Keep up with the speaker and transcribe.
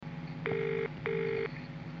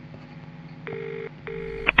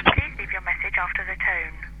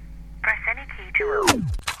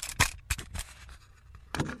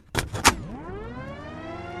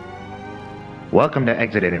Welcome to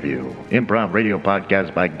Exit Interview, improv radio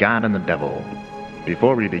podcast by God and the Devil.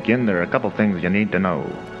 Before we begin, there are a couple things you need to know.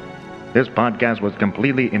 This podcast was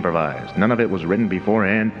completely improvised. None of it was written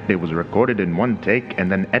beforehand. It was recorded in one take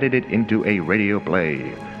and then edited into a radio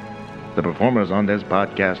play. The performers on this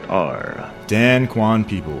podcast are Dan Kwan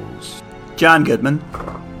Peoples, John Goodman,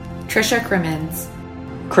 Trisha Crimmins,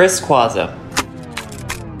 Chris Quazza.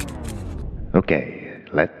 Okay,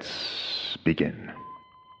 let's begin.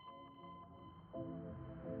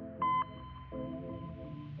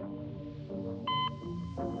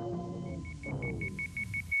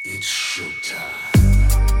 It's showtime.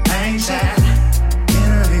 Exit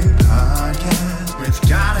Interview Podcast with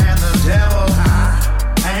God and the Devil.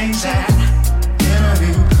 Exit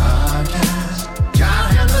Interview Podcast.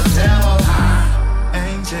 God and the Devil.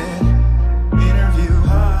 Exit Interview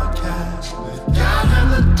Podcast with God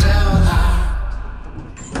and the Devil.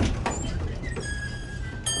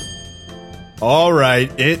 All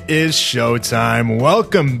right, it is showtime.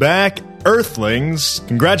 Welcome back, Earthlings.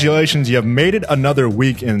 Congratulations, you have made it another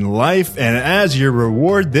week in life, and as your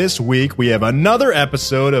reward this week, we have another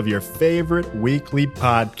episode of your favorite weekly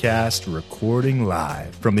podcast recording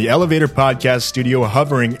live. From the Elevator Podcast Studio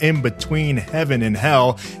hovering in between heaven and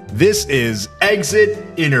hell, this is Exit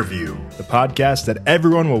Interview, the podcast that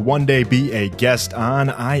everyone will one day be a guest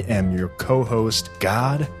on. I am your co-host,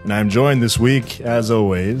 God, and I'm joined this week, as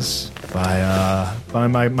always, by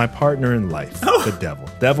my partner in life, the Devil.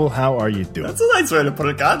 Devil, how are you doing? That's a nice way to put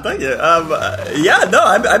it, God. Thank you.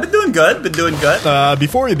 I've been doing good.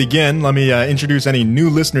 Before we begin, let me introduce any new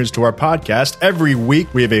listeners to our podcast. Every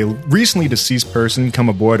week, we have a recently deceased person come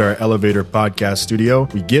aboard our Elevator Podcast Studio.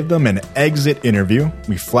 We give them an exit interview.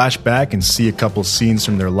 We flash back and see a couple scenes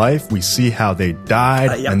from their life. We see how they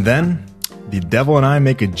died, and then the Devil and I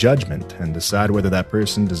make a judgment and decide whether that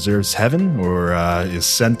person deserves heaven or is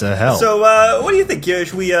sent to hell. So, what do you think?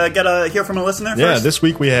 Should we get to hear from a listener first? Yeah, this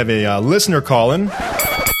week we have a listener call-in.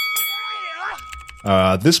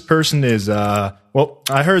 This person is, I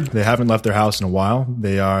heard they haven't left their house in a while.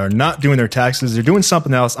 They are not doing their taxes. They're doing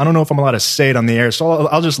something else. I don't know if I'm allowed to say it on the air, so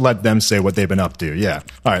I'll just let them say what they've been up to. Yeah.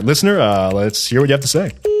 All right, listener, let's hear what you have to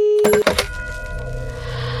say.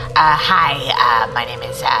 Hi, my name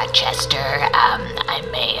is Chester. I'm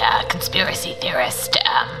a conspiracy theorist.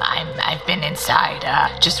 I've been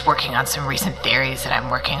inside just working on some recent theories that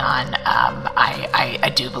I'm working on.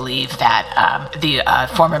 I do believe that the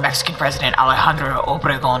former Mexican president Alejandro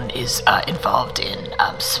Obregón is involved in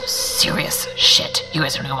some serious shit. You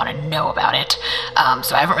guys don't even want to know about it.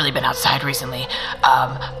 So I haven't really been outside recently.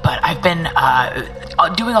 But I've been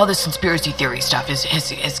doing all this conspiracy theory stuff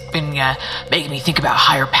has been making me think about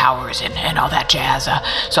higher powers and all that jazz.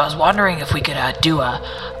 So I was wondering if we could do an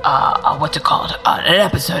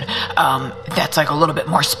episode that's like a little bit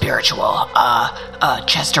more spiritual.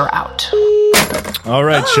 Chester out. All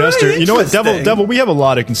right, Chester. Right, you know what, Devil, we have a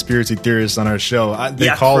lot of conspiracy theorists on our show. They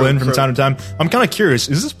call in from time to time. I'm kind of curious,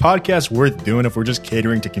 is this podcast worth doing if we're just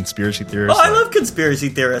catering to conspiracy theorists? Oh, I love conspiracy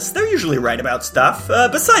theorists. They're usually right about stuff.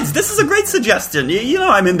 Besides, this is a great suggestion. You know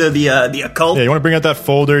I'm into the occult. Yeah, you want to bring out that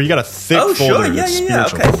folder? You got a thick folder. Sure. Yeah.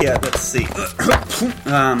 Spiritual. Okay, yeah, let's see.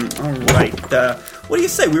 All right. What do you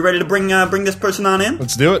say? We ready to bring this person on in?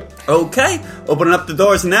 Let's do it. Okay, opening up the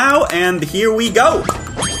doors now, and here we go.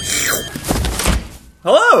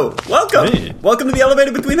 Hello, welcome. Hey. Welcome to the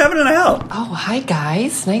elevator between heaven and hell. Oh, hi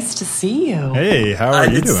guys. Nice to see you. Hey, how are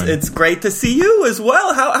you doing? It's great to see you as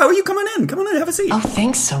well. How are you coming in? Come on in, have a seat. Oh,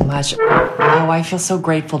 thanks so much. Oh, I feel so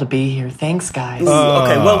grateful to be here. Thanks, guys.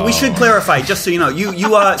 Okay, well, we should clarify, just so you know.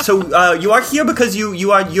 You are here because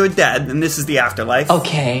you're dead, and this is the afterlife.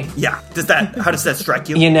 Okay. Yeah. How does that strike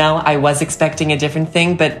you? You know, I was expecting a different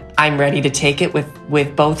thing, but I'm ready to take it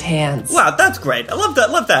with both hands. Wow, that's great. I love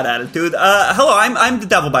that attitude. Hello, I'm the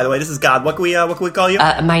Devil, by the way. This is God. What can we call you?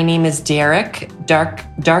 My name is Derek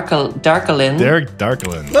Darkelin. Derek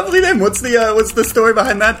Darkelin. Lovely name. What's the story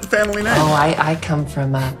behind that family name? Oh, I come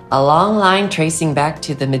from a long line tracing back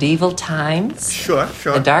to the medieval times. Sure.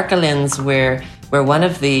 The Darkelins were one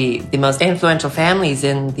of the most influential families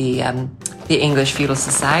in the English feudal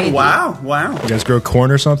society. Wow. You guys grow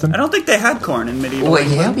corn or something? I don't think they had corn in medieval Well,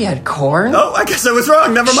 England. yeah, we had corn. Oh, I guess I was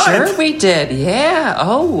wrong. Never mind. Sure we did, yeah.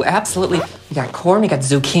 Oh, absolutely. We got corn, we got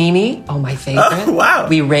zucchini. Oh, my favorite. Oh, wow.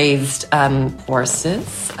 We raised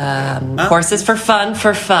horses. Horses for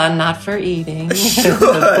fun, not for eating. Sure.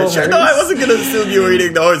 No, I wasn't going to assume you were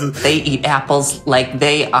eating the horses. They eat apples like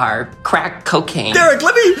they are crack cocaine. Derek,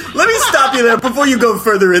 let me stop you there before before you go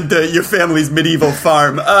further into your family's medieval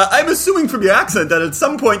farm, I'm assuming from your accent that at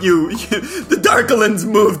some point the Darkelands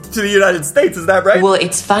moved to the United States. Is that right? Well,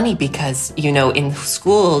 it's funny because, in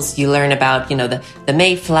schools you learn about, the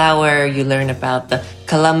Mayflower, you learn about the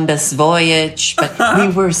Columbus voyage, but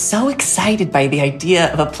we were so excited by the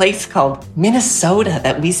idea of a place called Minnesota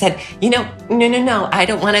that we said, no, I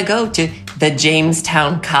don't want to go to the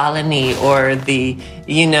Jamestown colony or the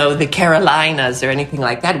Carolinas or anything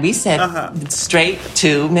like that. We said straight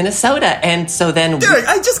to Minnesota. And so then Derek,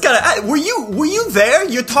 I just gotta, were you there?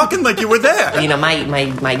 You're talking like you were there.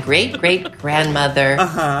 My great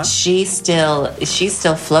grandmother, she's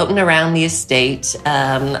still floating around the estate.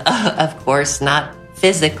 Of course, not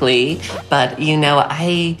physically, but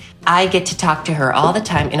I get to talk to her all the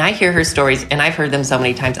time, and I hear her stories, and I've heard them so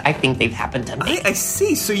many times. I think they've happened to me. I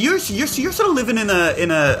see. So you're sort of living in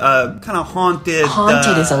a kind of haunted.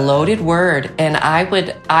 Haunted is a loaded word, and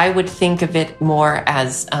I would think of it more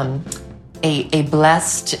as a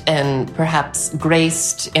blessed and perhaps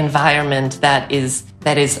graced environment that is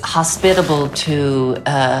hospitable to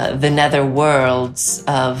the nether worlds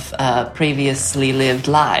of previously lived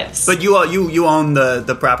lives. But you own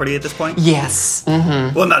the property at this point? Yes.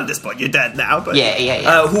 Mm-hmm. Well, not at this point. You're dead now. But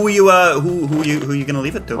yeah. Who are you going to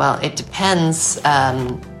leave it to? Well, it depends.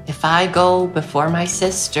 If I go before my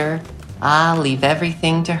sister, I'll leave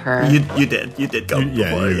everything to her. You did go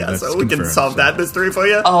before, yeah. So we can solve that mystery for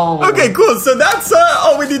you. Oh, okay, cool. So that's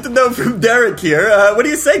all we need to know from Derek here. What do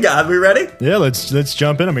you say, God? We ready? Yeah, let's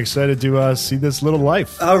jump in. I'm excited to see this little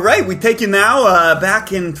life. All right, we take you now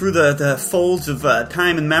back in through the folds of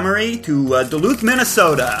time and memory to Duluth,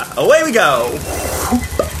 Minnesota. Away we go.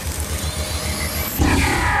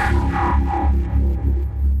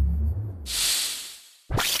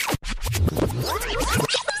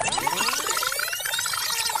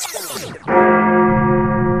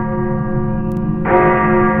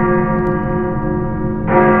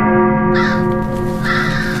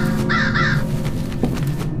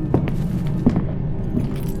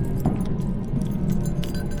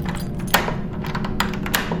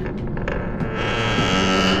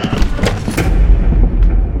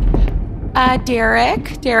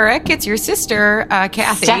 Derek, it's your sister,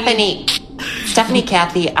 Kathy. Stephanie,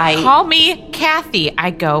 Kathy, Call me Kathy.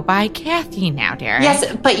 I go by Kathy now, Derek.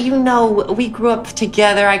 Yes, but we grew up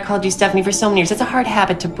together. I called you Stephanie for so many years. It's a hard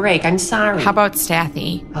habit to break. I'm sorry. How about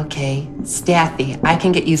Stathy? Okay, Stathy. I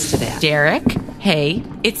can get used to that. Derek, hey,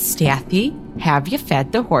 it's Stathy. Have you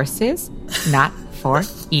fed the horses? Not for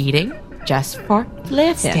eating, just for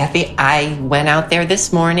living. Stathy, I went out there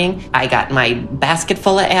this morning. I got my basket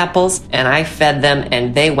full of apples, and I fed them,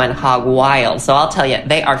 and they went hog wild. So I'll tell you,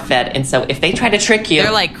 they are fed. And so if they try to trick you...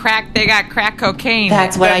 They're like crack, they got crack cocaine.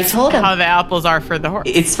 That's what I told them. How the apples are for the horse.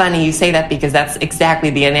 It's funny you say that because that's exactly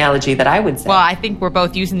the analogy that I would say. Well, I think we're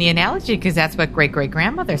both using the analogy because that's what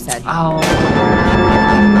great-great-grandmother said. Oh.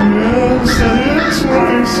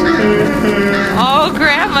 Oh,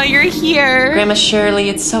 Grandma, you're here. Grandma Shirley,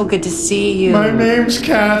 it's so good to see you. My name's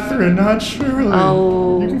Catherine, not Shirley.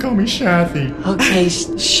 Oh. You can call me Shathy. Okay,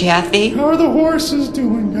 Shathy. How are the horses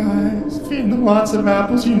doing, guys? Feeding them lots of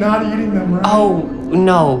apples? You're not eating them, right? Oh,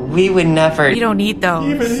 no, we would never. We don't eat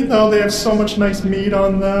those. Even though they have so much nice meat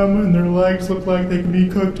on them and their legs look like they can be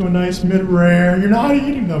cooked to a nice mid-rare, you're not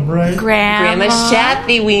eating them, right? Grandma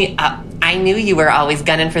Shathy, I knew you were always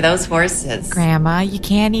gunning for those horses. Grandma, you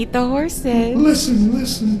can't eat the horses. Listen,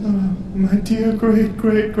 my dear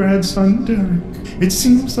great-great-grandson Derek. It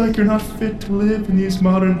seems like you're not fit to live in these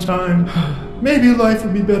modern times. Maybe life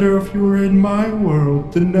would be better if you were in my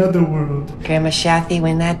world, the netherworld. Grandma Shathy,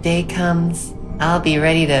 when that day comes, I'll be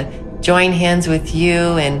ready to join hands with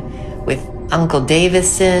you and with Uncle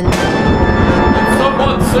Davison.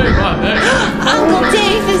 Someone say my name. Uncle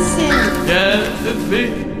Davison! Yes, it's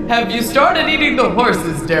me. Have you started eating the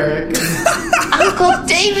horses, Derek? Uncle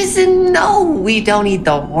Davison, no, we don't eat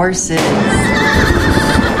the horses.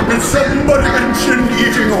 Did somebody mention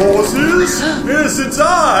eating horses? Yes, it's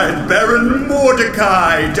I, Baron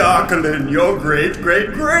Mordecai Darkelin, your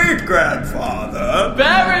great-great-great-grandfather.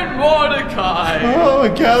 Baron Mordecai! Oh, a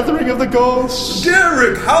gathering of the ghosts.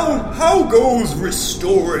 Derek, how goes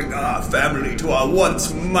restoring our family to our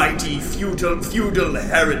once mighty feudal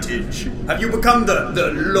heritage? Have you become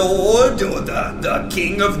the lord or the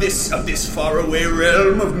king of this faraway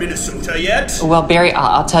realm of Minnesota yet? Well, Barry,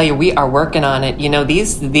 I'll tell you, we are working on it. You know,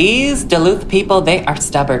 these Duluth people, they are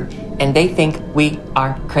stubborn, and they think we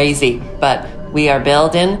are crazy. But we are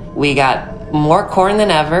building. We got more corn than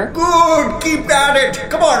ever. Good, keep at it.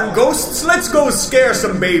 Come on, ghosts, let's go scare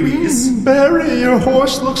some babies. Barry, your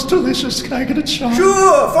horse looks delicious. Can I get a shot?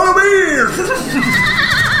 Sure, follow me.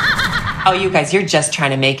 Oh, you guys, you're just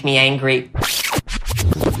trying to make me angry.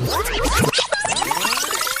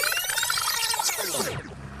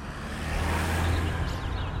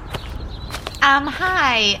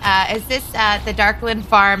 Hi. Is this the Darkland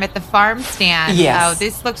Farm at the farm stand? Yes. Oh,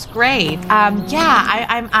 this looks great. I'm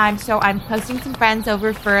hosting some friends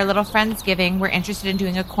over for a little Friendsgiving. We're interested in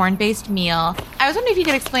doing a corn-based meal. I was wondering if you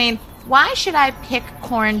could explain, why should I pick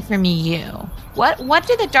corn from you? What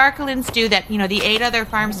do the Darklands do that, the 8 other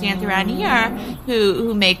farm stands around here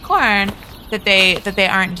who make corn that they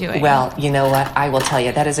aren't doing? Well, you know what? I will tell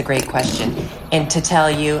you. That is a great question. And to tell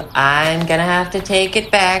you, I'm going to have to take it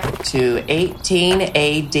back to 18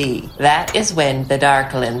 AD. That is when the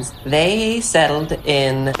Darklands, they settled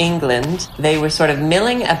in England. They were sort of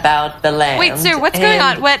milling about the land. Wait, sir, what's going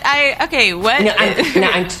on? What?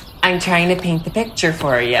 No, I'm trying to paint the picture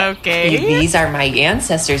for you. Okay. These are my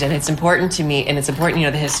ancestors, and it's important to me, and it's important you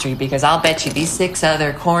know the history, because I'll bet you these 6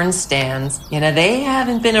 other corn stands, they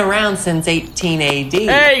haven't been around since 18 AD.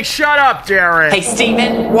 Hey, shut up, Derek. Hey,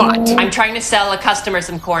 Steven. What? I'm trying to sell a customer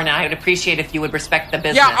some corn, and I would appreciate if you would respect the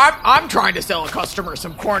business. Yeah, I'm trying to sell a customer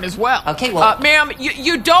some corn as well. Okay, well... ma'am,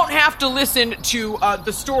 you don't have to listen to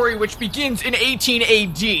the story which begins in 18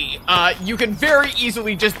 AD. You can very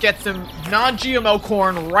easily just get some non-GMO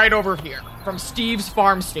corn right over here from Steve's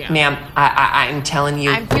farm stand. Ma'am, I'm telling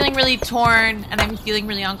you... I'm feeling really torn, and I'm feeling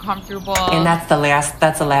really uncomfortable. And that's the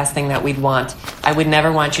last thing that we'd want. I would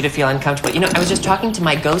never want you to feel uncomfortable. I was just talking to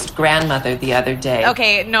my ghost grandmother the other day.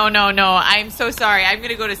 Okay, no. I'm so sorry. I'm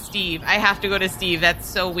gonna go to Steve. I have to go to Steve. That's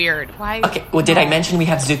so weird. Why? Okay, well, did I mention we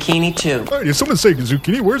have zucchini, too? Hey, did someone say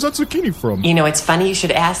zucchini? Where's that zucchini from? It's funny you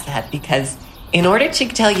should ask that, because in order to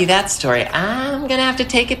tell you that story, I'm gonna have to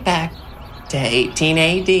take it back to 18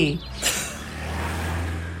 AD.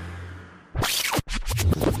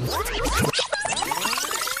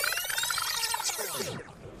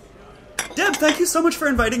 Deb, thank you so much for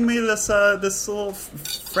inviting me to this little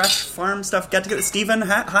fresh farm stuff get together. Steven,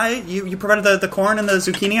 hi. You provided the corn and the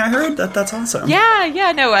zucchini, I heard? That's awesome.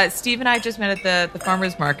 Yeah, no, Steve and I just met at the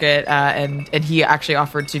farmer's market, and he actually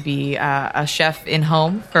offered to be a chef in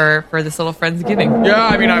home for this little Friendsgiving. Yeah,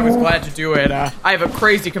 I was glad to do it. I have a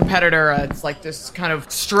crazy competitor. It's like this kind of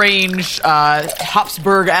strange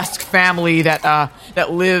Habsburg-esque family that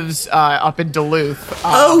lives up in Duluth.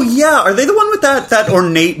 Oh, yeah. Are they the one with that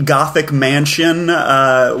ornate Gothic mansion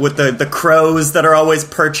with the crows that are always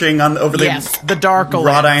perching over the the Darklands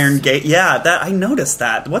wrought iron gate? Yeah, that I noticed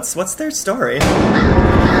that. What's their story?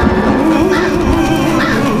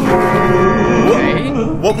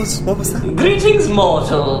 What was that? Greetings,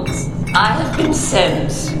 mortals. I have been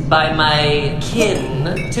sent by my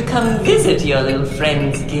kin to come visit your little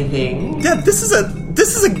Friendsgiving. Yeah, this is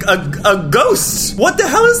a ghost. What the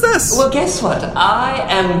hell is this? Well, guess what? I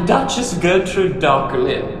am Duchess Gertrude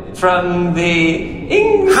Darkerlin from the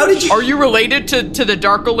English... How did you... Are you related to the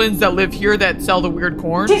Darklands that live here that sell the weird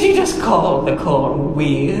corn? Did you just call the corn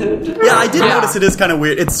weird? Yeah, I did notice it is kind of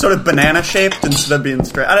weird. It's sort of banana-shaped instead of being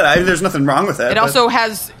straight. I don't know. There's nothing wrong with it. It also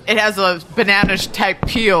has a banana-type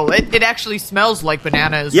peel. It actually smells like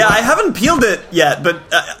banana as well. Yeah, I haven't peeled it yet, but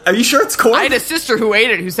are you sure it's corn? I had a sister who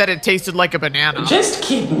ate it who said it tasted like a banana. Just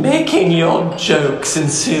keep making your jokes, and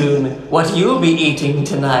soon what you'll be eating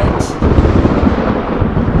tonight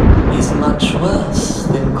is much worse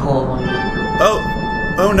than corn.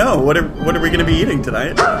 Oh no! What are we going to be eating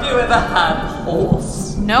tonight? Have you ever had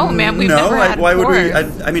horse? No, ma'am, we've never had why horse. would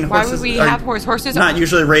we? I mean, why horses would we are have horse? Horses not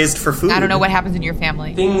usually raised for food. I don't know what happens in your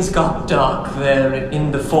family. Things got dark there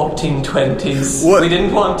in the 1420s. What? We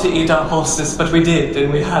didn't want to eat our horses, but we did,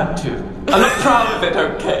 and we had to. I'm not proud of it,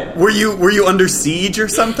 okay? Were you under siege or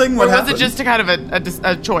something? What or was happened? it just a kind of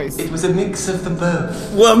a choice? It was a mix of the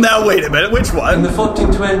both. Well, now wait a minute. Which In one? the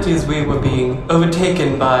 1420s, we were being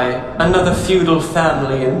overtaken by another feudal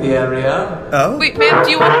family in the area. Oh, Wait, ma'am,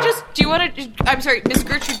 do you want to? I'm sorry, Miss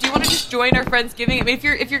Gertrude. Do you want to just join our Friendsgiving? I mean,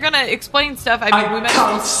 if you're gonna explain stuff, we I might.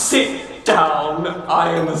 can't sit down.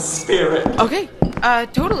 I am a spirit. Okay,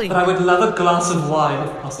 totally. But I would love a glass of wine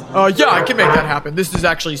if possible. Yeah, I can make that happen. This is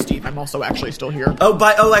actually Steve. I'm also actually still here.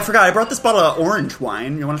 I forgot. I brought this bottle of orange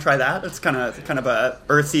wine. You want to try that? It's kind of a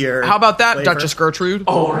earthier. How about that, flavor. Duchess Gertrude?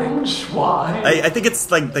 Orange wine? I think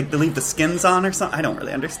it's like they leave the skins on or something. I don't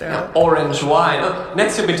really understand it. Orange wine.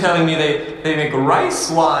 Next you'll be telling me they make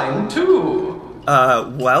rice wine, too.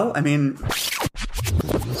 Well, I mean...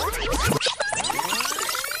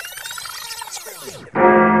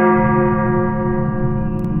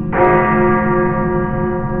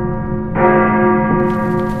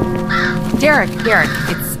 Derek,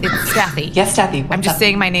 Staffy. Yes, Staffy. I'm just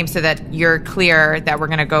saying my name so that you're clear that we're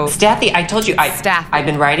gonna go. Staffy, I told you. Staffy. I've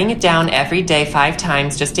been writing it down every day 5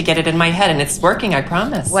 times just to get it in my head, and it's working, I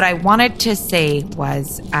promise. What I wanted to say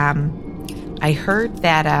was, I heard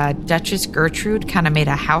that Duchess Gertrude kind of made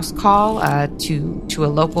a house call to a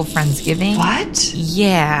local Friendsgiving. What?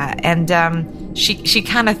 Yeah, and she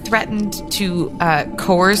kind of threatened to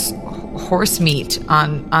coerce horse meat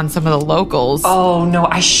on some of the locals. Oh, no,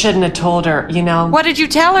 I shouldn't have told her, you know. What did you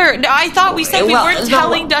tell her? No, I thought we said we weren't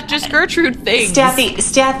telling Duchess Gertrude things.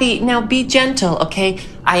 Staffy, now be gentle, okay?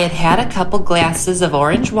 I had a couple glasses of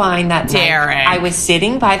orange wine that night. I was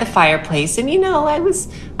sitting by the fireplace, and, you know, I was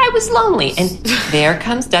lonely. And there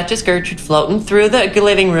comes Duchess Gertrude floating through the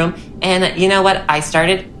living room, and you know what? I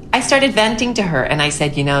started venting to her, and I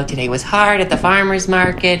said, you know, today was hard at the farmer's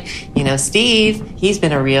market. You know, Steve, he's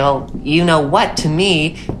been a real you-know-what to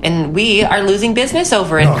me, and we are losing business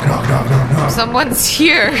over it. No. Someone's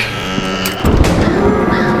here.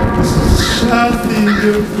 Staffy,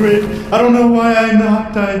 you're great. I don't know why I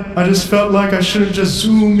knocked. I just felt like I should have just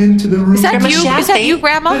zoomed into the room. Is that you? Is that you,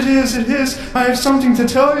 Grandma? It is. I have something to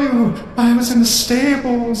tell you. I was in the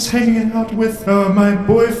stables hanging out with my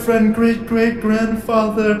boyfriend,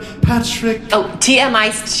 great-great-grandfather, Patrick. Oh,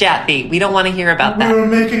 TMI, Staffy. We don't want to hear about that. We were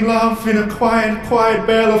making love in a quiet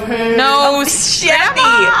bale of hay. No, Staffy!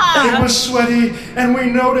 It was sweaty, and we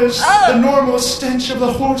noticed the normal stench of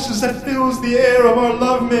the horses that fills the air of our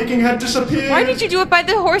lovemaking had disappeared. Why did you do it by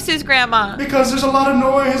the horses, Grandma? Because there's a lot of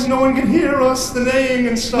noise. No one can hear us, the neighing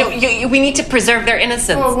and stuff. No, we need to preserve their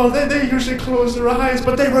innocence. Oh, well, they usually close their eyes,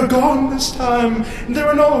 but they were gone this time. There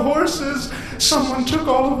were no horses. Someone took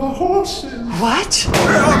all of the horses. What? Sir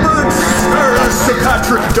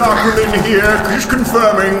Patrick Darkerlin here. He's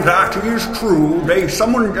confirming that is true.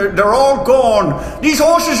 They're all gone. These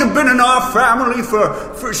horses have been in our family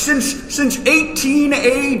for since 18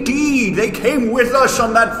 AD. They came with us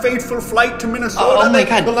on that fateful flight to Minnesota. Oh my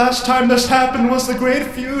God. The last time this happened was the great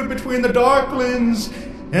feud between the Darklings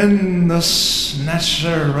and the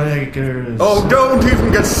Snatcher Rikers. Oh, don't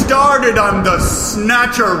even get started on the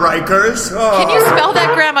Snatcher Rikers. Oh. Can you spell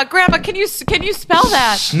that, Grandma? Grandma, can you spell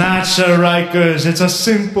that? Snatcher Rikers. It's a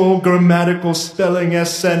simple grammatical spelling.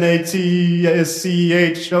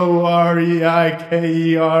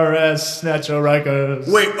 SNATCHOREIKERS. Snatcher Rikers.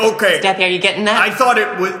 Wait, okay. Staffy, are you getting that? I thought it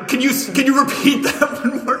was. Can you repeat that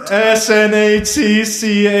one more time?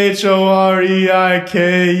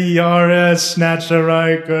 SNATCHOREIKERS. Snatcher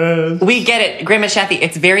Rikers. We get it, Grandma Staffy.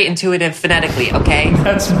 It's very intuitive phonetically, okay?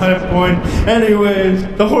 That's my point. Anyways,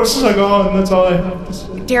 the horses are gone. That's all I have to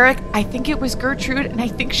say. Derek, I think it was Gertrude, and I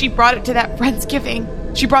think she brought it to that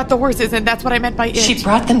Friendsgiving. She brought the horses, and that's what I meant by it. She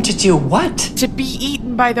brought them to do what? To be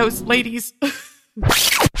eaten by those ladies.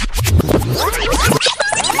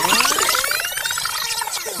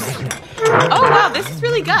 Oh, wow, this is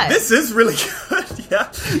really good. This is really good, yeah.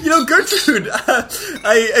 You know, Gertrude,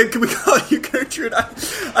 can we call you Gertrude?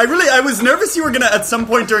 I was nervous you were going to, at some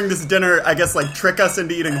point during this dinner, I guess, like, trick us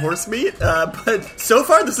into eating horse meat, but so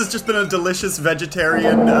far this has just been a delicious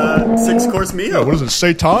vegetarian 6-course meal. Yeah, what is it,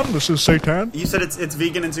 seitan? This is seitan? You said it's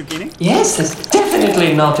vegan and zucchini? Yes, there's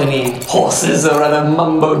definitely not any horses or other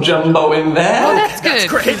mumbo-jumbo in there. Oh, that's good. That's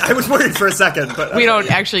great. I was worried for a second, but... We don't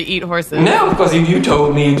actually eat horses. No, because you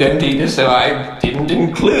told me you don't eat it, so I didn't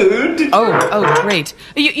include. Oh, great.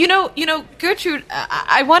 You know, Gertrude,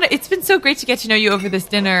 it's been so great to get to know you over this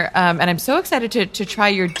dinner, and I'm so excited to try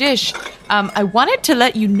your dish. I wanted to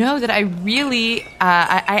let you know that I really,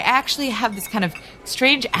 I actually have this kind of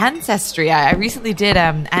strange ancestry. I recently did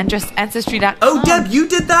Ancestry.com. Oh, Deb, you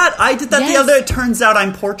did that? I did that Yes. the other. It turns out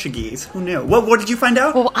I'm Portuguese. Who knew? What did you find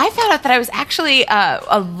out? Well, I found out that I was actually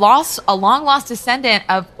a long lost descendant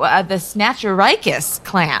of the Snatcher Rikers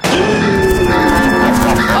clan.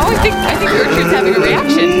 Oh, I think Gertrude's having a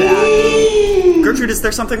reaction to that. Gertrude, is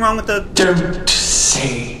there something wrong with the... Don't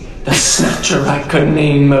say the Snatcher Riker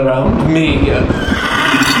name around me.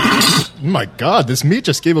 Oh my God, this meat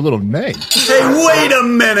just gave a little neigh. Hey, wait a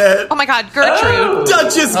minute! Oh my God, Gertrude!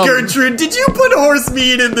 Duchess Gertrude, did you put horse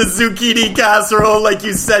meat in the zucchini casserole like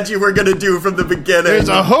you said you were gonna do from the beginning? There's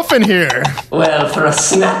a hoof in here. Well, for a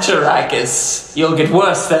Snatcher Rikers, you'll get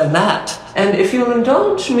worse than that. And if you'll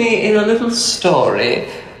indulge me in a little story,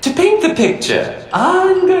 to paint the picture,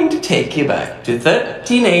 I'm going to take you back to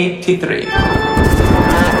 1383.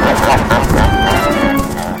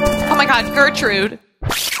 Oh my God, Gertrude!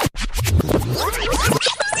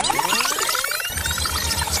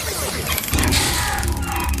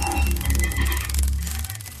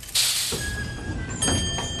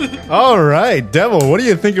 All right, Devil, what do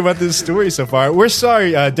you think about this story so far? We're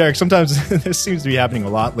sorry, Derek, sometimes this seems to be happening a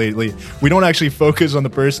lot lately. We don't actually focus on the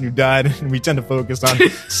person who died, and we tend to focus on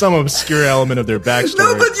some obscure element of their backstory.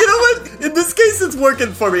 No, but you know what? In this case, it's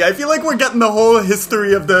working for me. I feel like we're getting the whole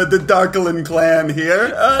history of the Darklin clan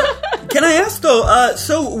here. Can I ask, though,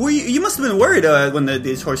 so you must have been worried when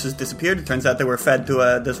these horses disappeared. It turns out they were fed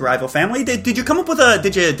to this rival family. Did you come up with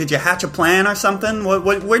did you hatch a plan or something?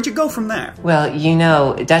 Where'd you go from there? Well, you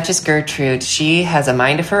know, Duchess Gertrude, she has a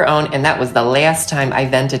mind of her own, and that was the last time I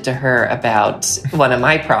vented to her about one of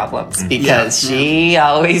my problems, because she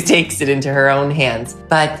always takes it into her own hands.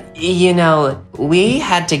 But, you know, we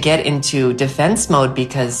had to get into defense mode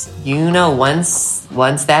because, you know, once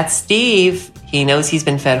that's Steve, he knows he's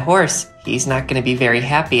been fed horse, he's not going to be very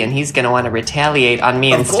happy, and he's going to want to retaliate on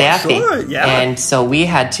me and Staffy. Sure, yeah. And so we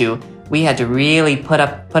had to really put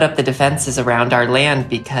up the defenses around our land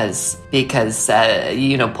because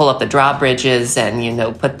you know, pull up the drawbridges and, you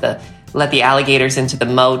know, let the alligators into the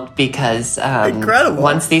moat because incredible.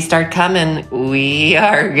 Once they start coming, we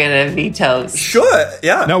are gonna be toast. Sure,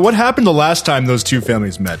 yeah. Now, what happened the last time those two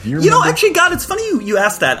families met? Do you remember? You know, actually, God, it's funny you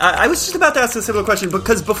asked that. I was just about to ask a similar question,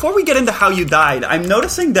 because before we get into how you died, I'm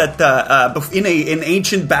noticing that in an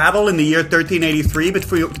ancient battle in the year 1383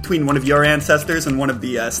 between one of your ancestors and one of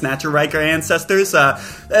the Snatcher Riker ancestors, a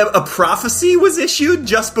prophecy was issued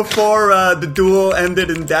just before the duel ended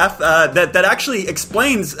in death that actually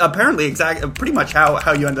explains, apparently, pretty much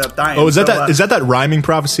how you ended up dying. Oh, is that rhyming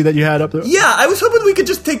prophecy that you had up there? Yeah, I was hoping we could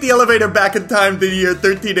just take the elevator back in time to the year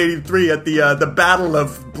 1383 at the Battle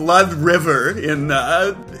of Blood River in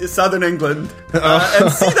southern England,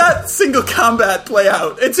 and see that single combat play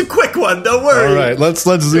out. It's a quick one, don't worry. All right, let's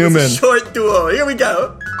zoom in. Short duel. Here we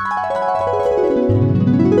go.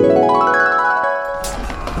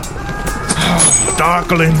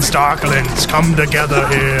 Darklings, come together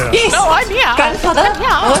here. Yes. No, I'm here. Grandfather,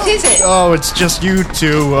 what is it? Oh, it's just you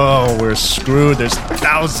two. Oh, we're screwed. There's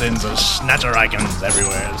thousands of Snatcher icons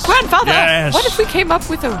everywhere. Grandfather, Yes. what if we came up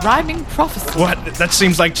with a rhyming prophecy? What? That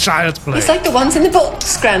seems like child's play. It's like the ones in the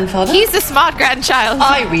books, Grandfather. He's a smart grandchild.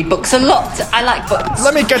 I read books a lot. I like books.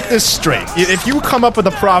 Let me get this straight. If you come up with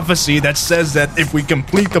a prophecy that says that if we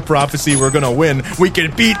complete the prophecy, we're gonna win, we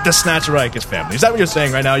can beat the Snatchericus family. Is that what you're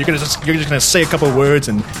saying right now? You're just gonna say a couple words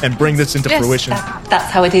and bring this into fruition?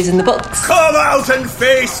 That's how it is in the books. Come out and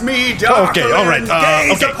face me, Darklin. Okay, all right,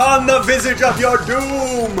 Gaze okay. upon the visage of your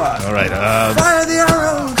doom. All right, Fire the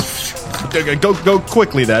arrows. go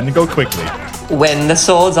quickly then. Go quickly. When the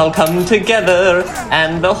swords all come together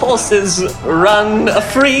and the horses run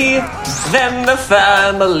free, then the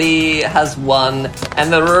family has won,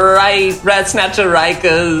 and the rat snatcher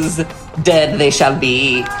Rikers dead they shall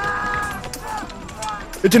be.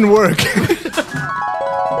 It didn't work.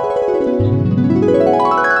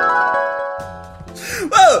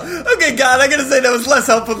 Whoa, okay, God, I gotta say that was less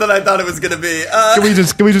helpful than I thought it was gonna be. Can we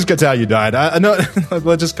just get to how you died? No,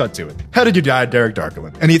 let's just cut to it. How did you die, Derek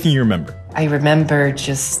Darklin? Anything you remember? I remember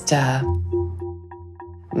just,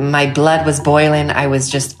 my blood was boiling. I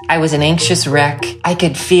was an anxious wreck. I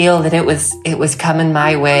could feel that it was coming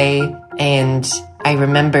my way, and I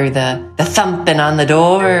remember the thumping on the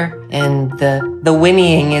door and the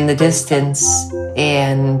whinnying in the distance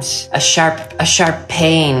and a sharp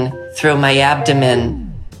pain through my abdomen.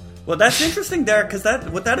 Well, that's interesting, Derek, because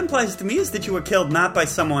what that implies to me is that you were killed not by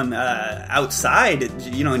someone outside,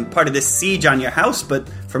 you know, in part of this siege on your house, but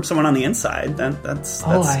from someone on the inside. That's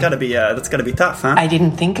gotta be tough, huh? I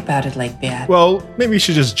didn't think about it like that. Well, maybe we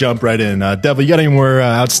should just jump right in. Devil, you got any more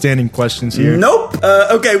outstanding questions here? Nope.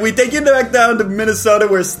 Okay, we take you back down to Minnesota,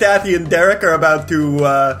 where Staffy and Derek are about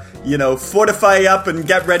to, fortify up and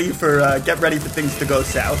get ready for things to go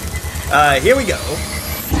south. Here we go.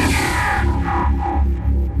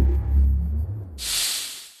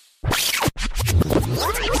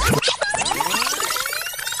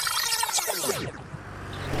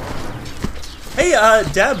 Hey,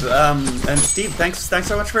 Deb, and Steve, thanks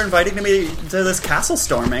so much for inviting me to this castle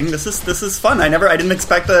storming. This is fun. I didn't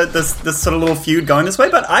expect this sort of little feud going this way,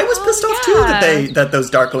 but I was pissed off too that those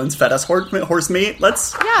Darklins fed us horse meat.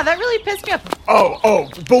 Yeah, that really pissed me off. Oh,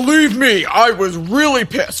 believe me, I was really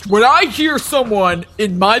pissed. When I hear someone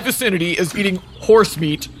in my vicinity is eating horse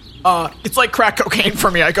meat, it's like crack cocaine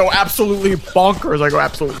for me. I go absolutely bonkers. I go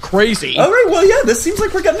absolutely crazy. All right, well, yeah, this seems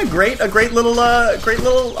like we're getting a great little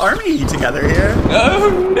army together here.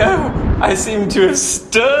 Oh no! I seem to have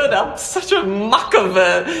stirred up such a muck of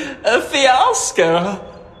a fiasco.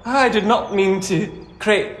 I did not mean to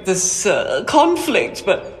create this conflict,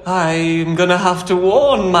 but I'm gonna have to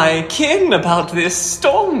warn my kin about this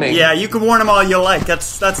storming. Yeah, you can warn them all you like.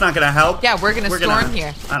 That's not gonna help. Yeah, we're gonna storm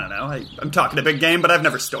here. I don't know. I'm talking a big game, but I've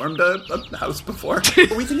never stormed a house before.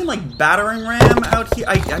 Are we thinking like battering ram out here?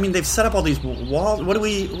 I mean, they've set up all these walls. What are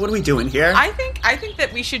we doing here? I think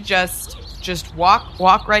that we should just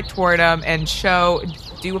walk right toward them and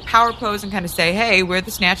do a power pose and kind of say, hey, we're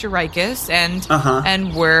the Snatcher Rikus,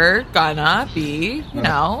 and we're gonna be,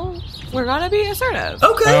 we're gonna be assertive.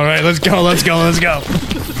 Okay. All right, let's go.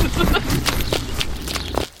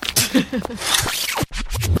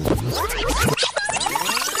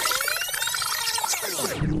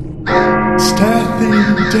 Staffy,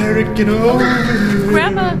 Derek, get over here.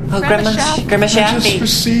 Grandma I just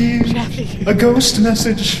received a ghost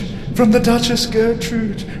message from the Duchess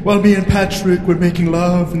Gertrude while me and Patrick were making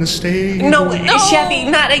love in the stage. No, Shappy,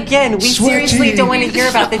 not again. We seriously don't want to hear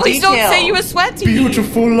about the Please details. don't say you were sweaty.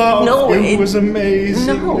 Beautiful love. No, it was amazing.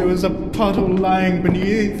 No. There was a puddle lying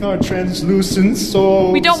beneath our translucent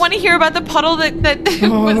souls. We don't want to hear about the puddle that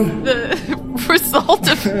was the result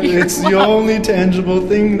of your It's the love. only tangible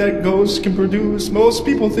thing that ghosts can produce. Most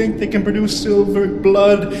people think they can produce silver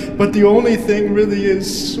blood, but the only thing really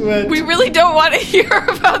is sweat. We really don't want to hear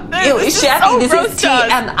about this. Ew, This is Shappy, so this gross is to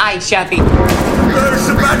us. TMI, Shappy.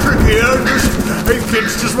 Sir Patrick here. Hey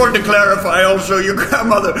kids, just wanted to clarify also, your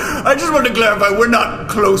grandmother, I just wanted to clarify, we're not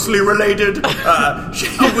closely related.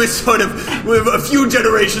 We're sort of, we're a few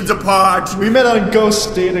generations apart. We met on a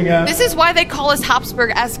ghost dating app. This is why they call us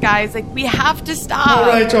Habsburg-S guys. Like, we have to stop.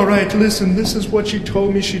 All right. Listen, this is what she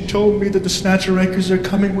told me. She told me that the Snatcher Rikers are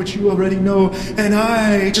coming, which you already know. And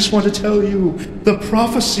I just want to tell you, the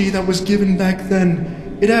prophecy that was given back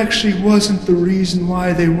then, it actually wasn't the reason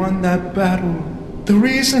why they won that battle. The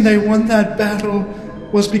reason they won that battle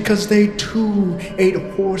was because they too ate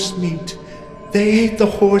horse meat. They ate the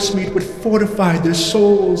horse meat which fortified their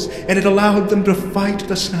souls, and it allowed them to fight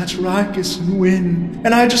the Snatcherikus and win.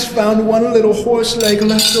 And I just found one little horse leg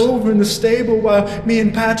left over in the stable while me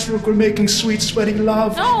and Patrick were making sweet, sweaty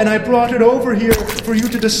love. No. And I brought it over here for you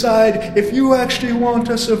to decide if you actually want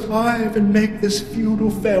to survive and make this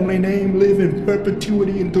feudal family name live in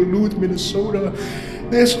perpetuity in Duluth, Minnesota.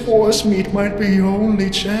 This horse meat might be your only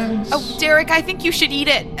chance. Oh, Derek, I think you should eat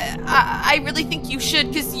it. I really think you should,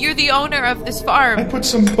 because you're the owner of this farm. I put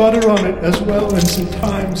some butter on it as well and some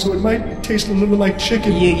thyme, so it might taste a little like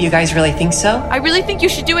chicken. You guys really think so? I really think you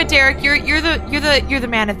should do it, Derek. You're the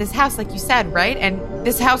man of this house, like you said, right? And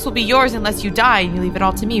this house will be yours unless you die and you leave it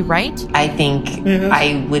all to me, right? I think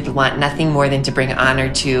I would want nothing more than to bring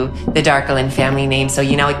honor to the Darkland family name. So,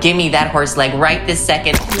 give me that horse leg right this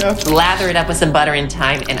second. Yeah. Lather it up with some butter and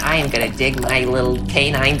thyme, and I am going to dig my little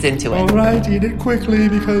canines into it. All right, eat it quickly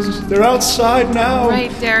because they're outside now.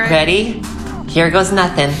 Right, Derek. Ready? Here goes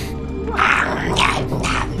nothing.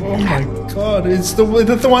 Oh my god, it's the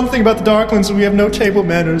one thing about the Darklands, we have no table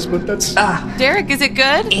manners, but that's... Derek, is it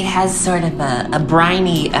good? It has sort of a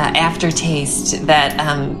briny aftertaste that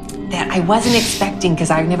I wasn't expecting because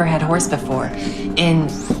I've never had horse before. And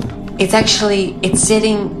it's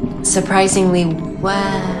sitting surprisingly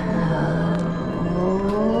well.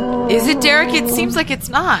 Is it, Derek? It seems like it's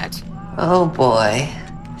not. Oh boy.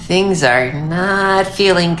 Things are not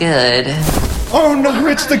feeling good. Oh no,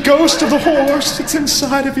 it's the ghost of the horse. It's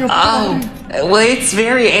inside of your body. Well, it's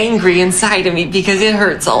very angry inside of me because it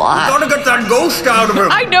hurts a lot. Gotta get that ghost out of him.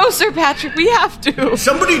 I know, Sir Patrick. We have to.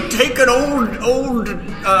 Somebody take an old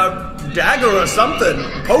dagger or something.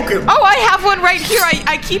 Poke him. Oh, I have one right here.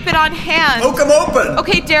 I keep it on hand. Poke him open.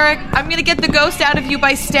 Okay, Derek, I'm gonna get the ghost out of you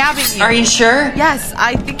by stabbing you. Are you sure? Yes,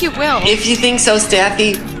 I think it will. If you think so,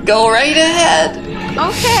 Staffy, go right ahead.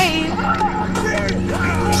 Okay.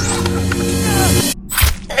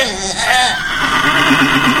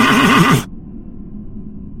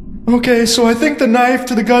 Okay, so I think the knife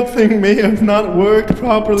to the gut thing may have not worked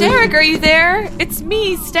properly. Derek, are you there? It's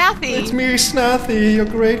me, Staffy. It's me, Snathy, your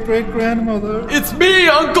great-great-grandmother. It's me,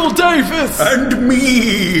 Uncle Davis! And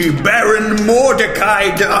me, Baron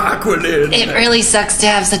Mordecai d'Aquilin. It really sucks to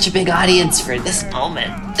have such a big audience for this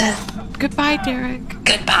moment. Goodbye, Derek.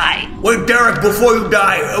 Goodbye. Wait, Derek, before you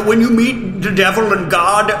die, when you meet the devil and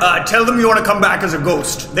God, tell them you want to come back as a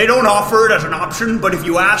ghost. They don't offer it as an option, but if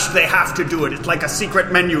you ask, they have to do it. It's like a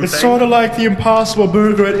secret menu It's thing. sort of like the Impossible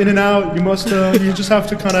Burger at In-N-Out. You must, you just have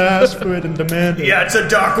to kind of ask for it and demand it. Yeah, it's a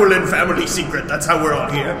D'Aquilin family secret. That's how we're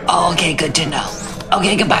all here. Oh, okay, good to know.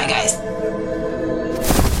 Okay, goodbye, guys.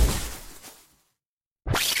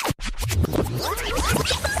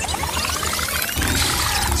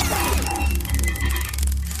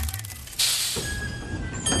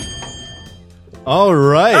 All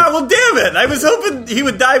right. Ah, well, damn it! I was hoping he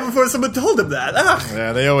would die before someone told him that. Ah.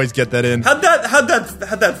 Yeah, they always get that in. How'd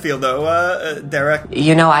that feel though, Derek?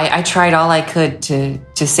 You know, I tried all I could to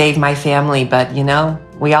save my family, but you know,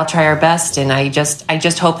 we all try our best, and I just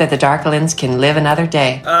hope that the Darklins can live another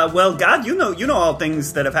day. Well, God, you know all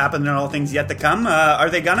things that have happened and all things yet to come. Are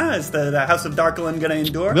they gonna? Is the House of Darklin gonna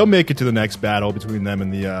endure? They'll make it to the next battle between them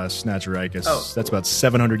and the Snatchericus. Oh. That's about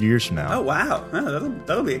 700 years from now. Oh, wow. Oh,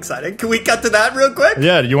 that'll be exciting. Can we cut to that real quick?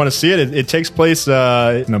 Yeah, do you want to see it? It takes place in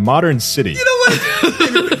a modern city. You know what?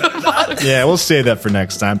 Yeah, we'll save that for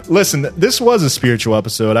next time. Listen, this was a spiritual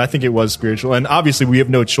episode. I think it was spiritual. And obviously, we have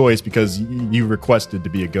no choice because you requested to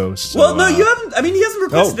be a ghost. So, Well, no, you haven't. I mean, he hasn't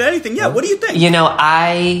requested anything yet. What do you think? You know,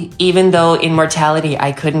 even though in mortality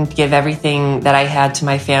I couldn't give everything that I had to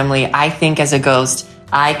my family, I think as a ghost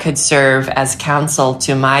I could serve as counsel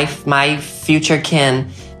to my future kin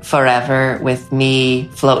forever, with me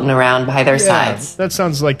floating around by their sides. That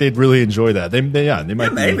sounds like they'd really enjoy that. They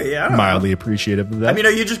might maybe, be I don't mildly appreciative of that. I mean,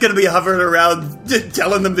 are you just going to be hovering around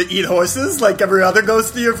telling them to eat horses like every other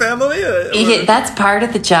ghost of your family? Yeah, that's part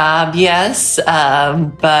of the job, yes.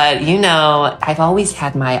 But, you know, I've always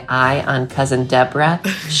had my eye on Cousin Deborah.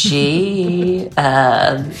 She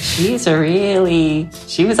was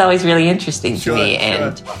always really interesting to me.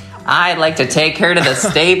 And I'd like to take her to the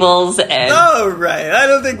stables and... Oh, right. I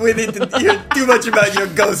don't think we need to hear too much about your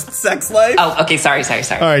ghost sex life. Oh, okay, sorry.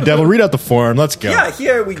 All right, Devil, read out the form. Let's go. Yeah,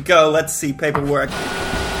 here we go. Let's see. Paperwork.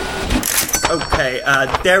 Okay,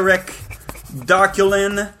 Derek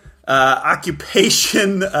Darkulin,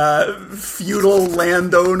 occupation, feudal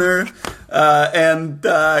landowner, and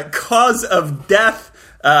cause of death,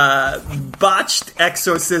 botched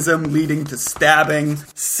exorcism leading to stabbing.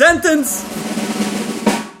 Sentence...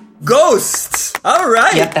 Ghosts. All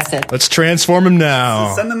right. Yep, that's it. Let's transform him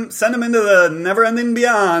now. Send them into the never-ending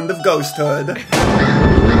beyond of ghosthood.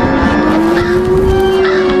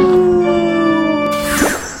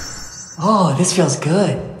 Oh, this feels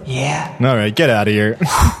good. Yeah. All right, get out of here.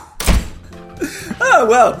 Oh,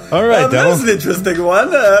 well. All right, that Devil. was an interesting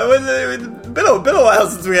one. Been a while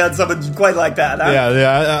since we had something quite like that. Huh?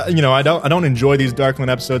 Yeah. You know, I don't enjoy these Darkland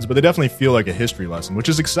episodes, but they definitely feel like a history lesson, which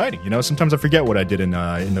is exciting. You know, sometimes I forget what I did in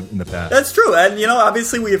the past. That's true, and you know,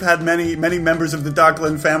 obviously we've had many members of the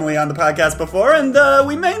Darkland family on the podcast before, and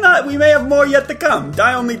we may have more yet to come.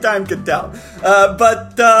 Only time can tell.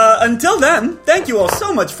 But until then, thank you all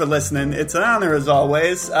so much for listening. It's an honor as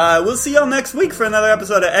always. We'll see y'all next week for another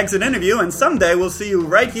episode of Exit Interview, and someday we'll see you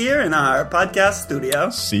right here in our podcast studio.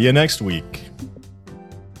 See you next week.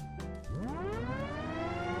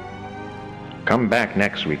 Come back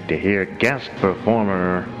next week to hear guest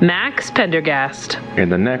performer Max Pendergast in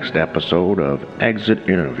the next episode of Exit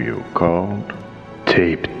Interview called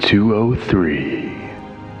Tape 203.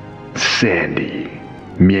 Sandy,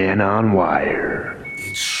 Man on Wire.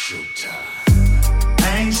 It's showtime.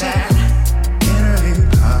 Anxiety.